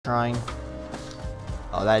Shrine.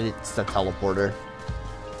 Oh, it's the teleporter.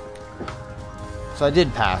 So I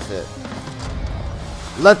did pass it.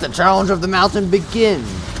 Let the challenge of the mountain begin.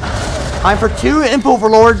 Time for 2 imp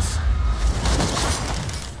overlords.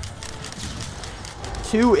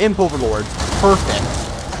 2 imp overlords. Perfect.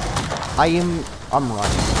 I'm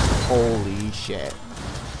running. Holy shit.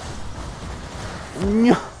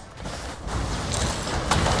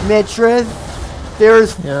 Mitris,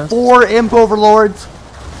 there's 4 imp overlords.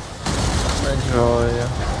 Enjoy.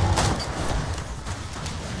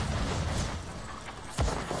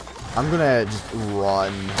 I'm gonna just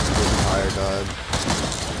run this entire dog.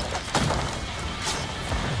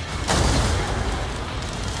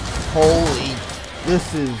 Holy,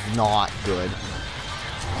 this is not good.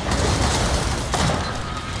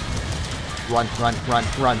 Run, run, run,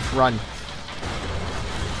 run, run.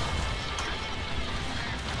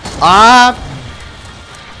 Ah!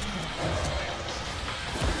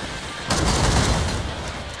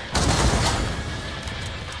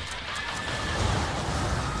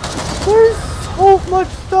 There's so much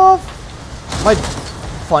stuff. My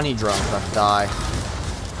funny drone's gonna die.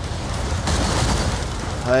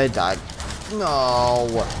 I died. No.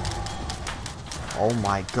 Oh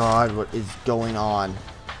my god, what is going on?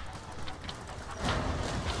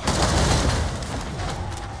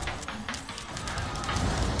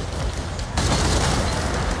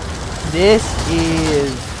 This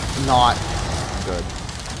is not good.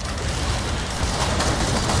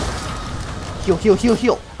 Heal, heal, heal,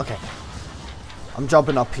 heal. Okay. I'm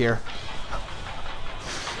jumping up here.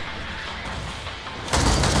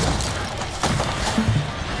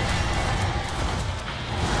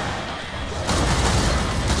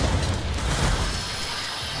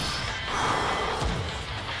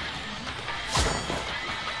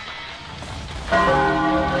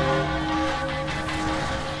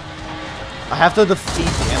 I have to defeat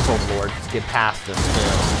the Imp Overlord to get past this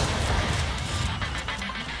too.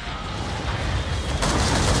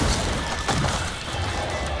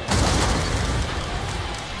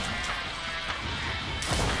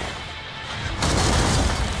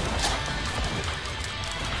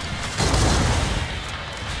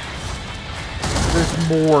 There's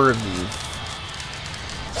more of these.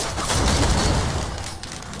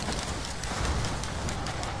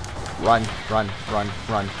 Run, run, run,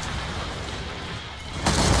 run.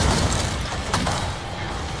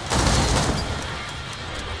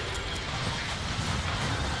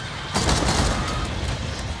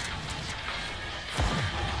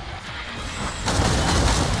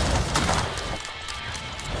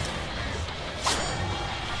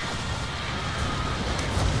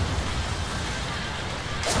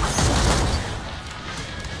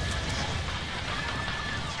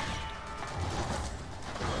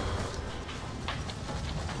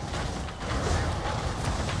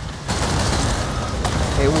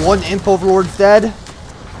 Okay, 1 Imp Overlord's dead.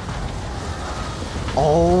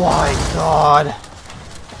 Oh my god.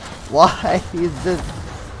 Why is this?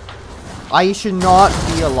 I should not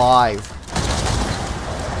be alive.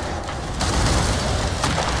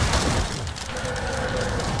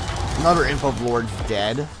 Another Imp Overlord's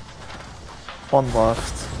dead. 1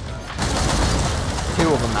 left. 2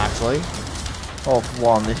 of them actually. Oh,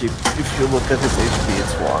 1. If you look at his HP,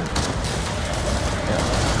 it's 1. Yeah.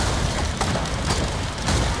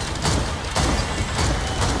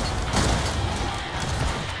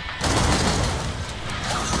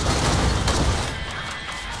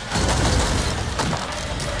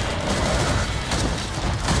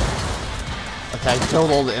 Okay, I killed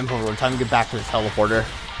all the Imp Overlord. Time to get back to the teleporter.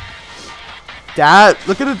 Dad,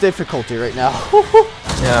 look at the difficulty right now.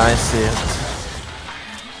 Yeah, I see it.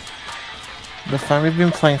 The fact we've been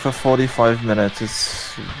playing for 45 minutes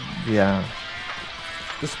is... yeah.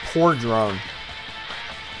 This poor drone.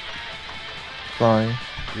 Why?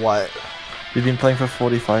 What? We've been playing for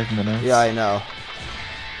 45 minutes. Yeah, I know.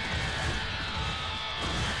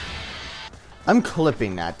 I'm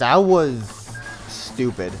clipping that. That was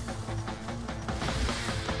stupid.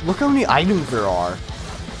 Look how many items there are.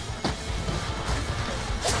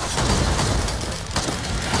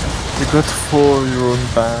 You got 4 rune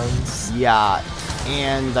bands. Yeah,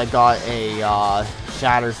 and I got a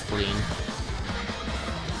shatter screen.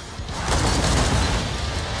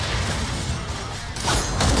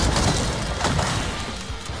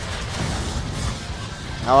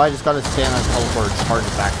 Now I just gotta stand on teleport and charge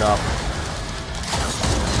it back up.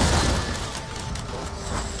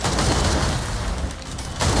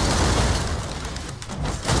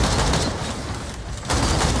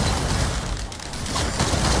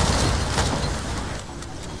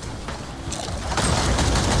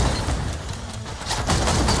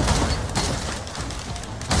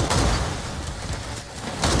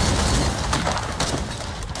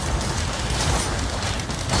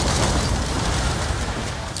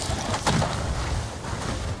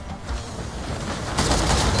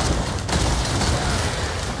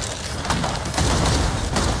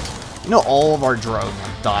 You know all of our drones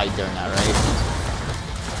died during that, right?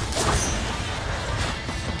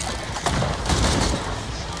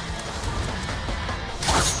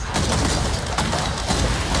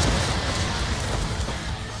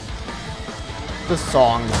 The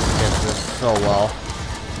song gets this so well.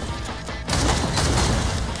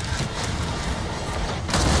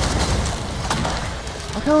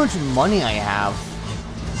 Look how much money I have.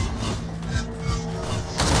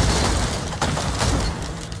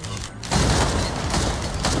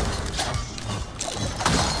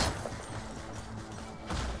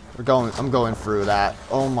 I'm going through that.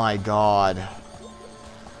 Oh my god.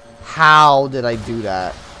 How did I do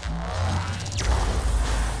that?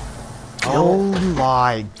 Oh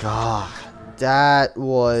my god. That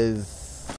was